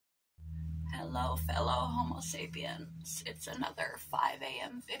Hello, fellow Homo sapiens. It's another 5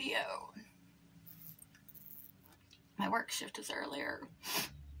 a.m. video. My work shift is earlier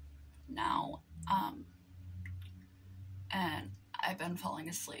now, and I've been falling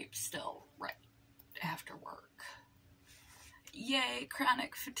asleep still right after work. Yay,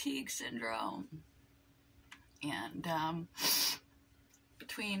 chronic fatigue syndrome. And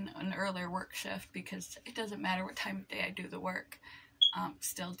between an earlier work shift, because it doesn't matter what time of day I do the work,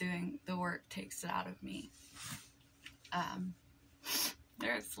 still doing the work takes it out of me.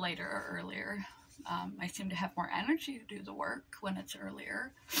 There's later or earlier. I seem to have more energy to do the work when it's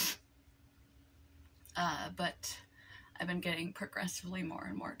earlier. But I've been getting progressively more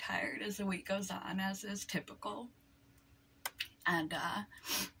and more tired as the week goes on, as is typical. And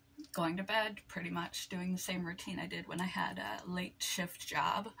going to bed, pretty much doing the same routine I did when I had a late shift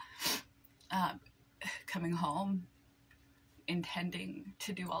job. Coming home, intending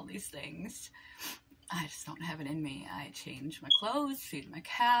to do all these things. I just don't have it in me. I change my clothes, feed my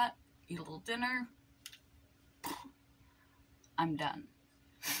cat, eat a little dinner. I'm done.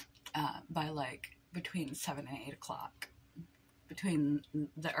 By like between 7 and 8 o'clock. Between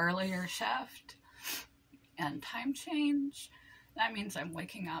the earlier shift and time change, that means I'm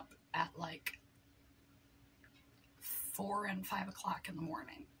waking up at like 4 and 5 o'clock in the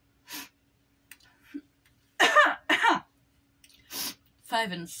morning.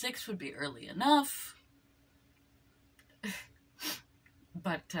 5 and 6 would be early enough,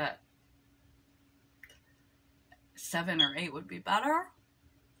 but 7 or 8 would be better.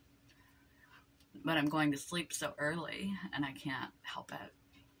 But I'm going to sleep so early, and I can't help it.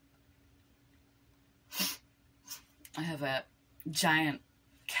 I have a giant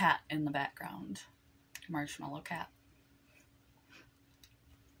cat in the background, marshmallow cat.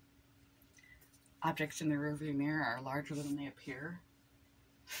 Objects in the rearview mirror are larger than they appear.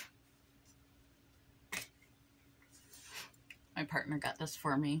 My partner got this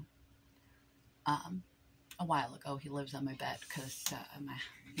for me a while ago. He lives on my bed because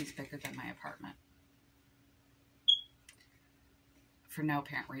he's bigger than my apartment. For no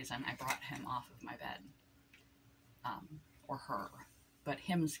apparent reason, I brought him off of my bed. Or her. But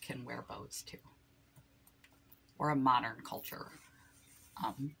hims can wear bows too. We're a modern culture.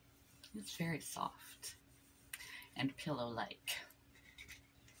 It's very soft and pillow-like.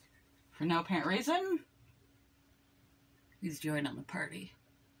 For no apparent reason, he's joining the party.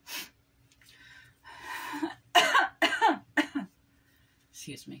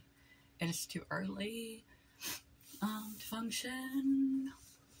 Excuse me. It is too early to function.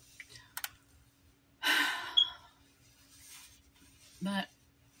 But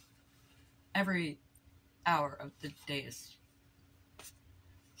every hour of the day is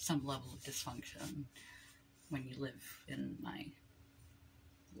some level of dysfunction when you live in my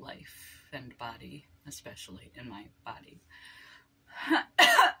life and body, especially in my body.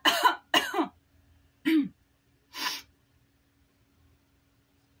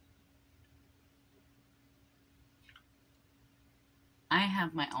 I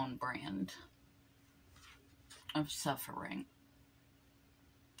have my own brand of suffering.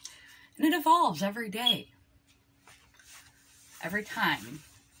 And it evolves every day. Every time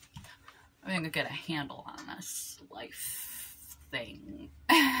I'm going to get a handle on this life thing.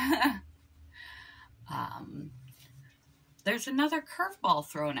 There's another curveball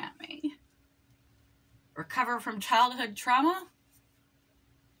thrown at me. Recover from childhood trauma?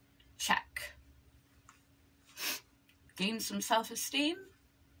 Check. Gain some self-esteem?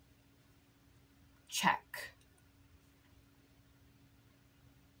 Check.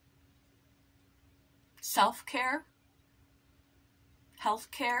 Self-care?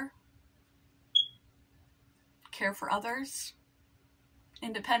 Health-care? Care for others?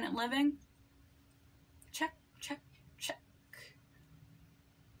 Independent living? Check, check, check.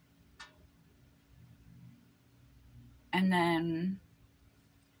 And then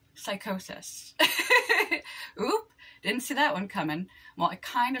psychosis. Oop, didn't see that one coming. Well, I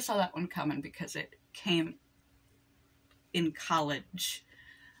kind of saw that one coming because it came in college.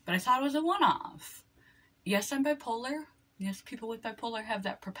 But I thought it was a one-off. Yes, I'm bipolar. Yes, people with bipolar have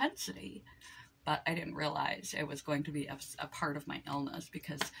that propensity. But I didn't realize it was going to be a part of my illness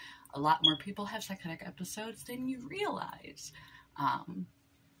because a lot more people have psychotic episodes than you realize.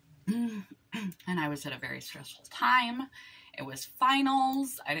 And I was at a very stressful time. It was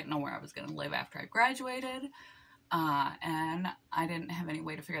finals. I didn't know where I was going to live after I graduated. And I didn't have any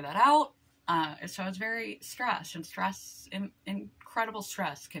way to figure that out. So I was very stressed. And incredible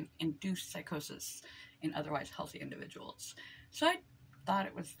stress can induce psychosis in otherwise healthy individuals. So I thought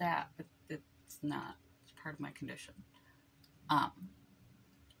it was that, but it's not. It's part of my condition.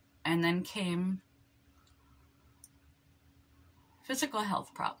 And then came physical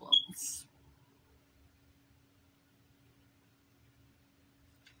health problems.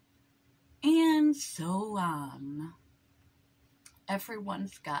 And so on.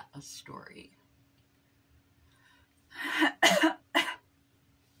 Everyone's got a story.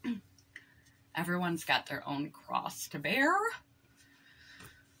 Everyone's got their own cross to bear.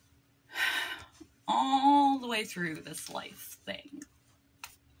 All the way through this life thing.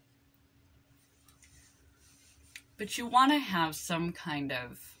 But you want to have some kind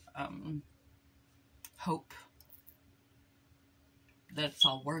of hope that it's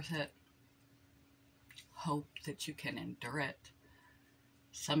all worth it. Hope that you can endure it.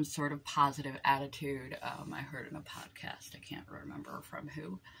 Some sort of positive attitude. I heard in a podcast, I can't remember from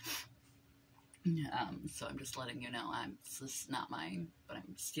who. So I'm just letting you know, this is not mine, but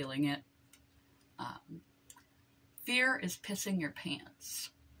I'm stealing it. Fear is pissing your pants.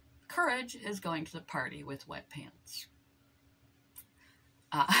 Courage is going to the party with wet pants.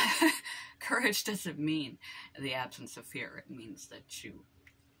 Courage doesn't mean the absence of fear. It means that you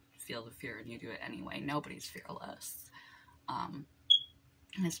feel the fear and you do it anyway. Nobody's fearless.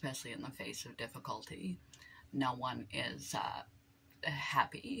 Especially in the face of difficulty. No one is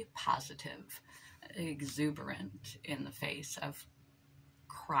happy, positive, exuberant in the face of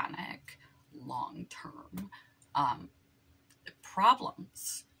chronic, long-term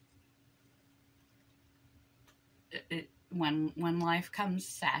problems. When life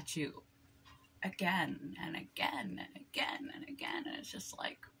comes at you again and again and again and again, and it's just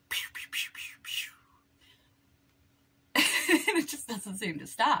like pew, pew, pew, pew, pew. And it just doesn't seem to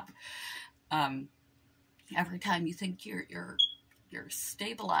stop. Every time you think you're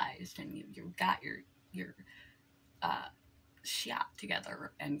stabilized and you've got your shit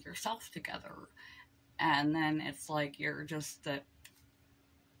together and yourself together, and then it's like you're just the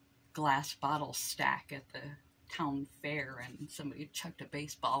glass bottle stack at the town fair and somebody chucked a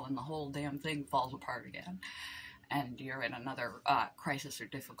baseball and the whole damn thing falls apart again and you're in another crisis or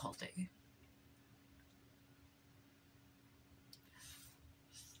difficulty.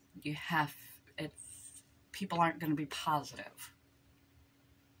 People aren't going to be positive.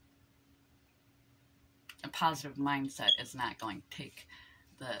 A positive mindset is not going to take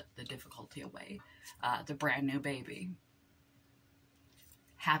the difficulty away. The brand new baby.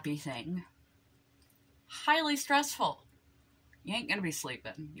 Happy thing. Highly stressful. You ain't going to be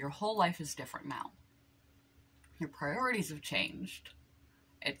sleeping. Your whole life is different now. Your priorities have changed.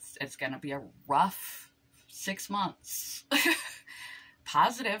 It's going to be a rough 6 months.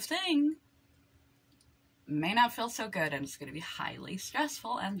 Positive thing. May not feel so good, and it's going to be highly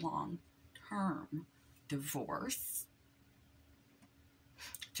stressful and long-term. Divorce.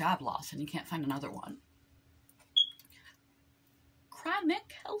 Job loss, and you can't find another one.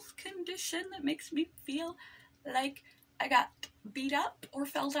 Chronic health condition that makes me feel like I got beat up or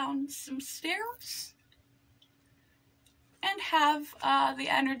fell down some stairs. And have the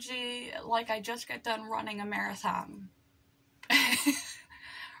energy like I just got done running a marathon.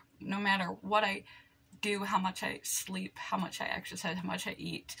 No matter what I do, how much I sleep, how much I exercise, how much I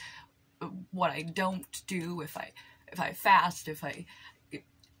eat, what I don't do, if I fast, if I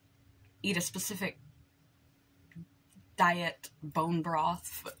eat a specific diet, bone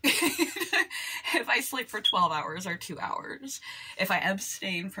broth, if I sleep for 12 hours or 2 hours, if I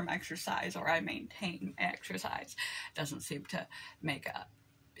abstain from exercise or I maintain exercise, doesn't seem to make a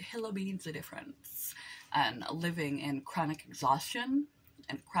hill of beans a difference. And living in chronic exhaustion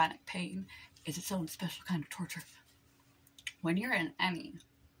and chronic pain is its own special kind of torture. When you're in any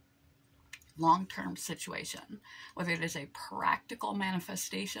long-term situation, whether it is a practical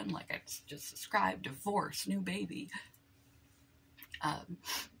manifestation, like I just described, divorce, new baby, a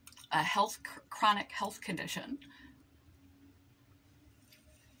chronic health condition,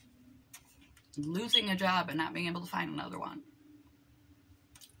 losing a job and not being able to find another one,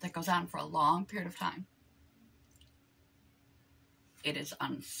 that goes on for a long period of time. It is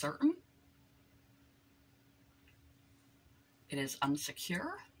uncertain. It is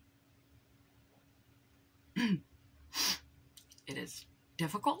unsecure. It is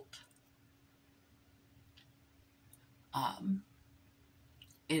difficult.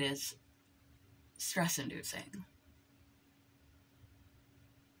 It is stress-inducing.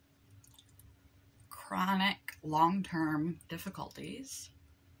 Chronic, long-term difficulties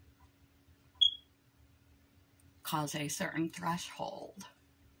cause a certain threshold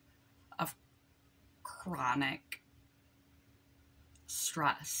of chronic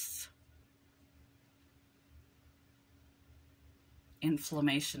stress,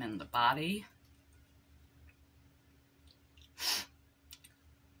 inflammation in the body,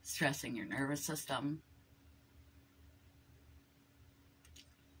 stressing your nervous system,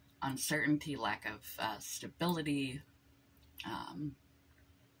 uncertainty, lack of stability,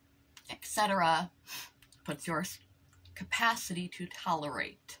 etc., puts your capacity to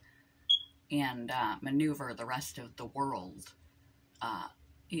tolerate and maneuver the rest of the world.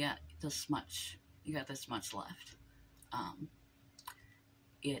 You got this much left.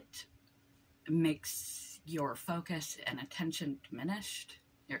 It makes your focus and attention diminished,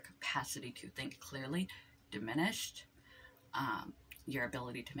 your capacity to think clearly diminished, your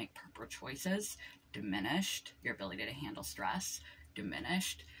ability to make proper choices diminished, your ability to handle stress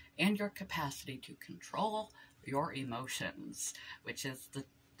diminished, and your capacity to control your emotions, which is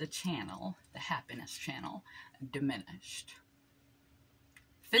the channel, the happiness channel, diminished.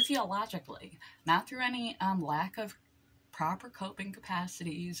 Physiologically, not through any lack of proper coping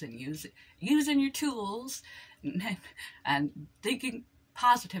capacities and using your tools and thinking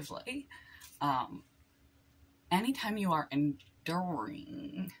positively. Anytime you are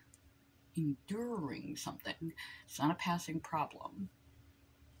enduring something, it's not a passing problem.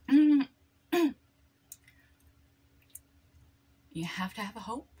 You have to have a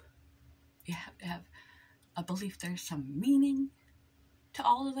hope. You have to have a belief there's some meaning to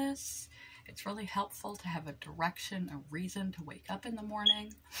all of this. It's really helpful to have a direction, a reason to wake up in the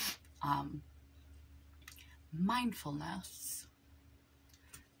morning. Mindfulness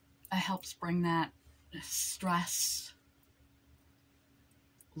helps bring that stress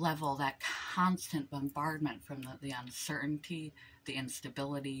level, that constant bombardment from the uncertainty, the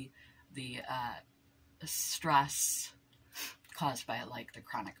instability, the stress caused by like the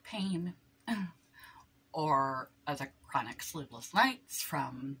chronic pain or the chronic sleepless nights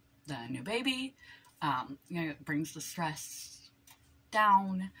from the new baby. It brings the stress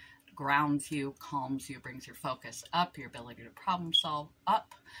down, grounds you, calms you, brings your focus up, your ability to problem solve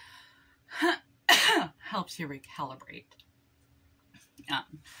up, helps you recalibrate.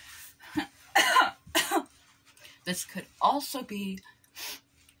 This could also be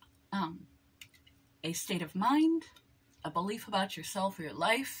a state of mind, a belief about yourself or your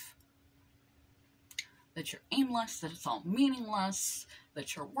life, that you're aimless, that it's all meaningless,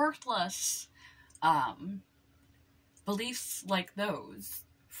 that you're worthless. Beliefs like those,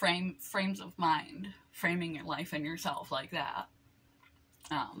 frames of mind, framing your life and yourself like that,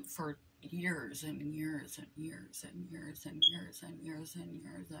 for years and years and years and years and years and years and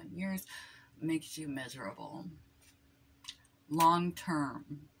years and years, makes you miserable. Long-term,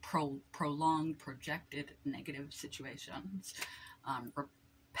 prolonged, projected negative situations,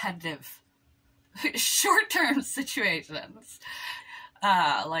 repetitive, short-term situations,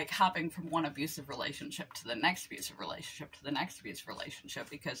 like hopping from one abusive relationship to the next abusive relationship to the next abusive relationship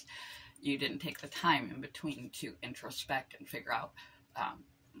because you didn't take the time in between to introspect and figure out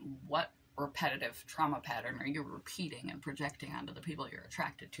what repetitive trauma pattern are you repeating and projecting onto the people you're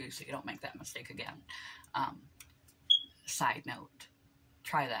attracted to so you don't make that mistake again. Side note,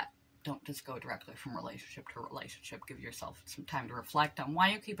 try that. Don't just go directly from relationship to relationship. Give yourself some time to reflect on why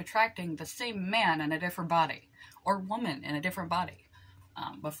you keep attracting the same man in a different body or woman in a different body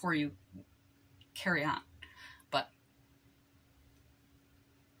before you carry on. But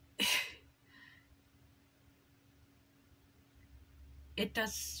it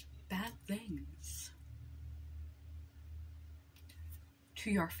does bad things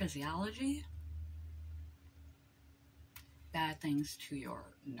to your physiology, bad things to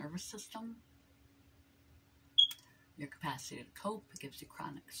your nervous system, your capacity to cope. It gives you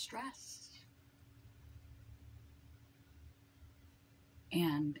chronic stress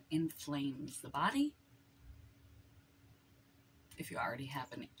and inflames the body. If you already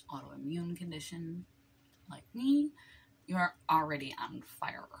have an autoimmune condition like me, you are already on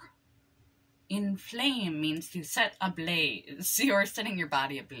fire. Inflame means to set ablaze. You are setting your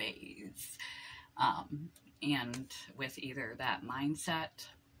body ablaze. And with either that mindset,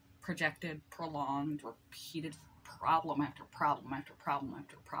 projected, prolonged, repeated problem after problem after problem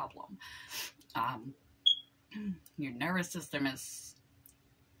after problem, your nervous system is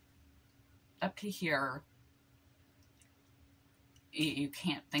up to here. You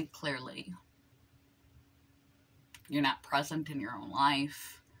can't think clearly. You're not present in your own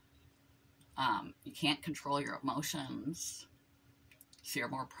life. You can't control your emotions. So you're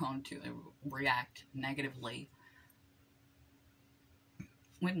more prone to react negatively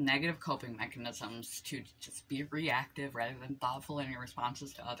with negative coping mechanisms, to just be reactive rather than thoughtful in your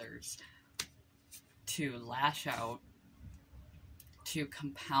responses to others, to lash out, to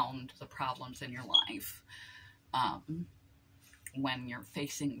compound the problems in your life when you're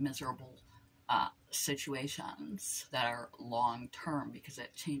facing miserable situations that are long term, because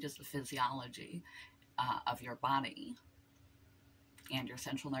it changes the physiology of your body and your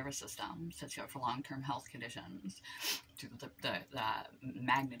central nervous system, sets you up for long-term health conditions, to the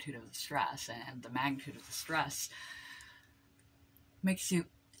magnitude of the stress. And the magnitude of the stress makes you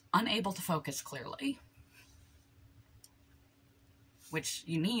unable to focus clearly, which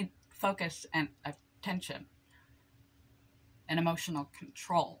you need focus and attention and emotional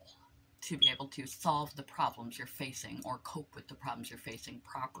control to be able to solve the problems you're facing or cope with the problems you're facing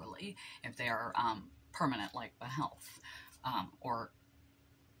properly, if they are permanent, like the health, or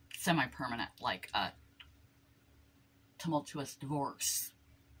semi-permanent, like a tumultuous divorce,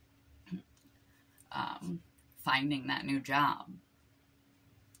 finding that new job,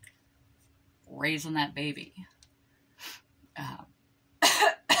 raising that baby,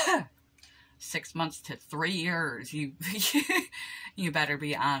 6 months to 3 years, you you better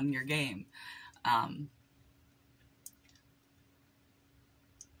be on your game.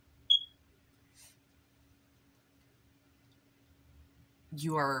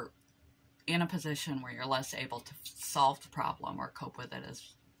 You are in a position where you're less able to solve the problem or cope with it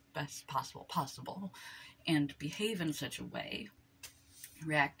as best possible, and behave in such a way,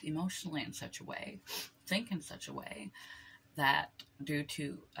 react emotionally in such a way, think in such a way, that due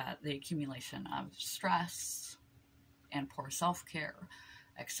to the accumulation of stress and poor self-care,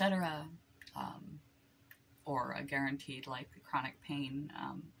 etc., or a guaranteed, like, chronic pain,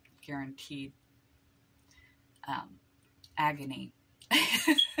 guaranteed agony,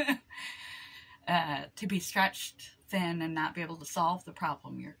 to be stretched thin and not be able to solve the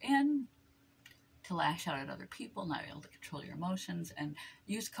problem you're in, to lash out at other people, not be able to control your emotions, and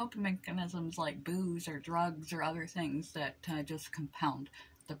use coping mechanisms like booze or drugs or other things that just compound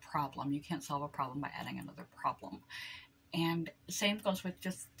the problem. You can't solve a problem by adding another problem. And the same goes with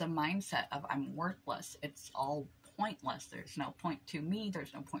just the mindset of I'm worthless. It's all pointless. There's no point to me.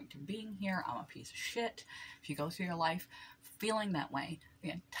 There's no point to being here. I'm a piece of shit. If you go through your life feeling that way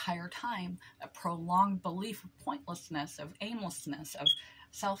the entire time, a prolonged belief of pointlessness, of aimlessness, of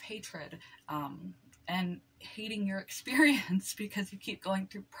self-hatred, and hating your experience because you keep going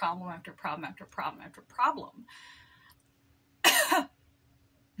through problem after problem after problem after problem,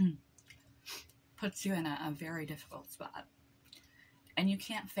 puts you in a very difficult spot. And you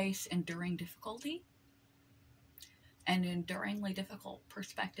can't face enduring difficulty and enduringly difficult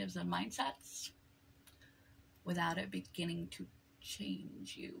perspectives and mindsets without it beginning to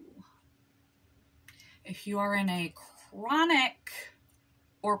change you. If you are in a chronic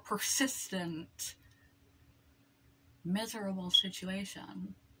or persistent miserable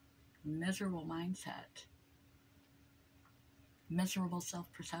situation, miserable mindset, miserable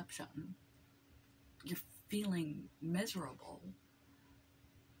self-perception, you're feeling miserable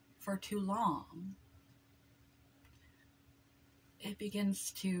for too long, it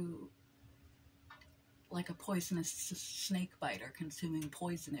begins to, like a poisonous snake bite or consuming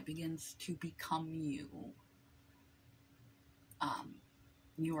poison, it begins to become you.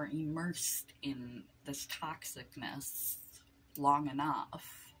 You are immersed in this toxicness long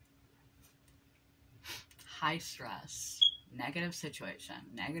enough. High stress, negative situation,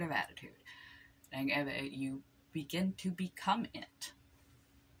 negative attitude. You begin to become it.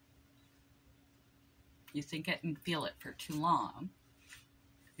 You think it and feel it for too long.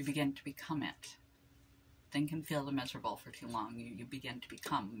 You begin to become it. Think and feel the miserable for too long. You begin to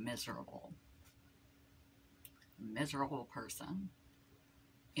become miserable. Miserable person.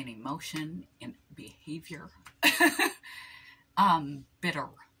 In emotion, in behavior. Bitter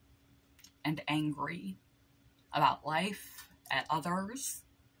and angry about life, at others.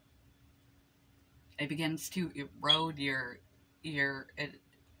 It begins to erode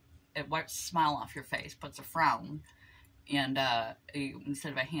it wipes a smile off your face, puts a frown, and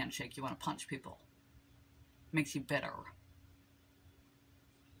instead of a handshake, you want to punch people. Makes you bitter.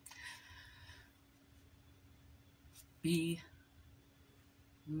 Be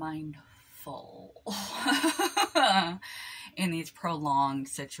mindful in these prolonged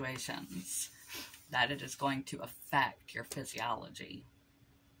situations that it is going to affect your physiology.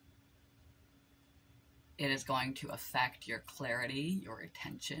 It is going to affect your clarity, your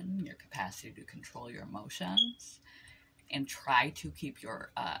attention, your capacity to control your emotions, and try to keep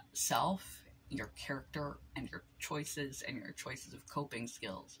your self, your character, and your choices of coping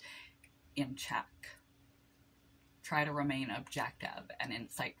skills in check. Try to remain objective and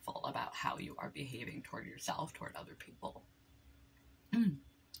insightful about how you are behaving toward yourself, toward other people.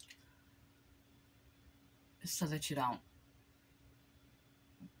 So that you don't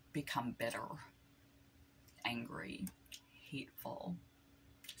become bitter, angry, hateful,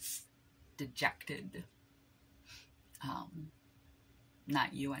 dejected,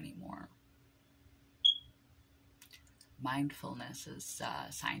 not you anymore. Mindfulness is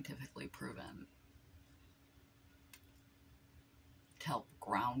scientifically proven to help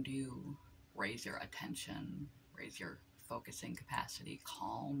ground you, raise your attention, raise your focusing capacity,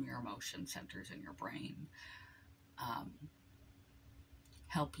 calm your emotion centers in your brain,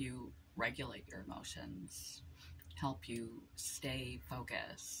 help you regulate your emotions, help you stay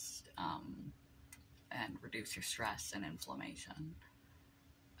focused, and reduce your stress and inflammation.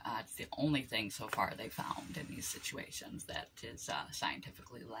 It's the only thing so far they found in these situations that is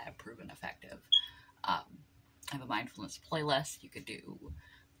scientifically lab-proven effective. I have a mindfulness playlist. You could do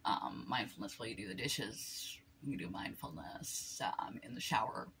mindfulness while you do the dishes. You can do mindfulness in the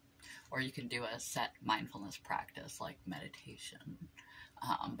shower, or you can do a set mindfulness practice like meditation.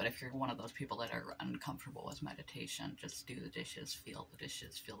 But if you're one of those people that are uncomfortable with meditation, just do the dishes, feel the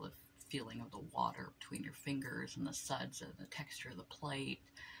dishes, feel the feeling of the water between your fingers and the suds and the texture of the plate.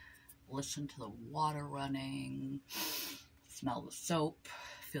 Listen to the water running, smell the soap,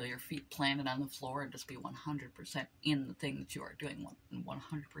 feel your feet planted on the floor, and just be 100% in the thing that you are doing,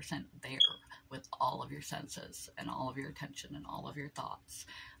 100% there with all of your senses and all of your attention and all of your thoughts.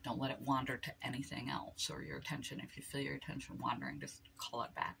 Don't let it wander to anything else or your attention. If you feel your attention wandering, just call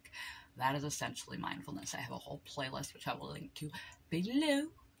it back. That is essentially mindfulness. I have a whole playlist which I will link to below.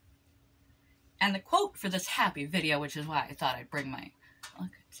 And the quote for this happy video, which is why I thought I'd bring my,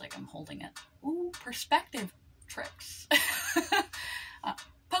 look, it's like I'm holding it. Ooh, perspective tricks.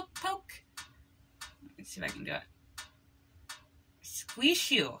 Poke, poke. Let me see if I can do it.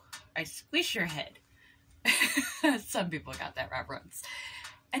 Squish you. I squish your head. Some people got that reference.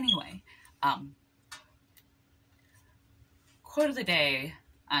 Anyway, quote of the day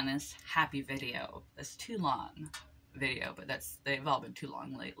on this happy video. This too long video, but they've all been too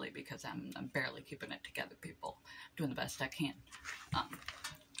long lately because I'm barely keeping it together, people. I'm doing the best I can.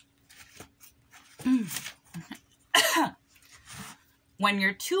 When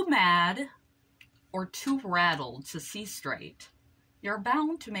you're too mad or too rattled to see straight, you're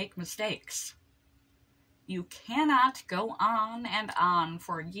bound to make mistakes. You cannot go on and on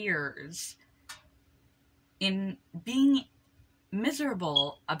for years in being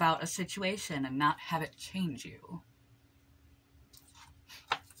miserable about a situation and not have it change you.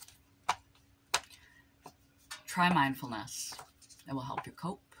 Try mindfulness. It will help you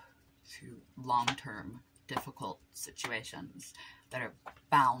cope through long-term difficult situations that are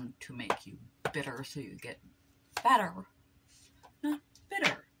bound to make you bitter so you get better, not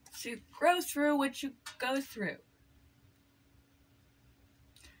bitter. So you grow through what you go through.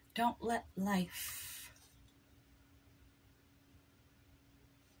 Don't let life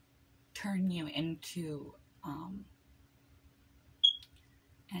turn you into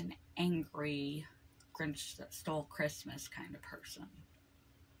an angry Grinch that stole Christmas kind of person.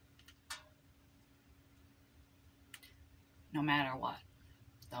 No matter what,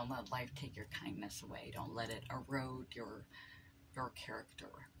 don't let life take your kindness away. Don't let it erode your character,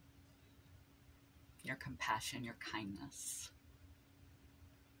 your compassion, your kindness.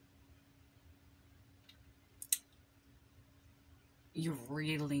 You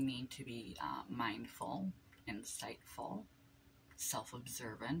really need to be mindful, insightful,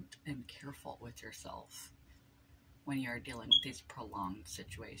 self-observant, and careful with yourself when you're dealing with these prolonged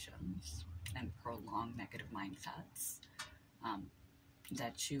situations and prolonged negative mindsets.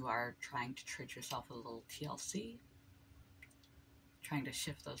 That you are trying to treat yourself with a little TLC, trying to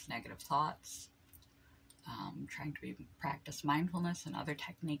shift those negative thoughts, trying to practice mindfulness and other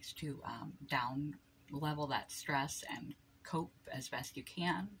techniques to down level that stress and cope as best you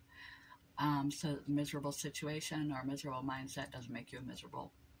can, so that the miserable situation or miserable mindset doesn't make you a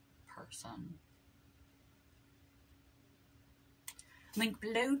miserable person. Link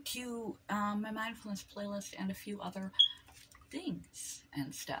below to my mindfulness playlist and a few other things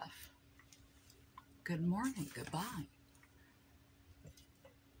and stuff. Good morning, goodbye.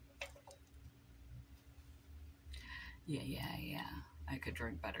 Yeah. I could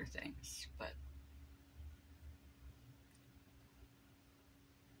drink better things, but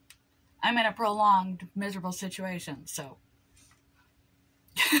I'm in a prolonged, miserable situation, so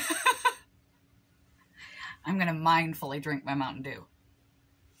I'm going to mindfully drink my Mountain Dew.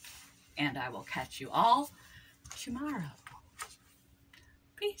 And I will catch you all tomorrow.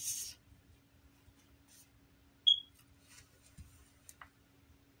 Peace.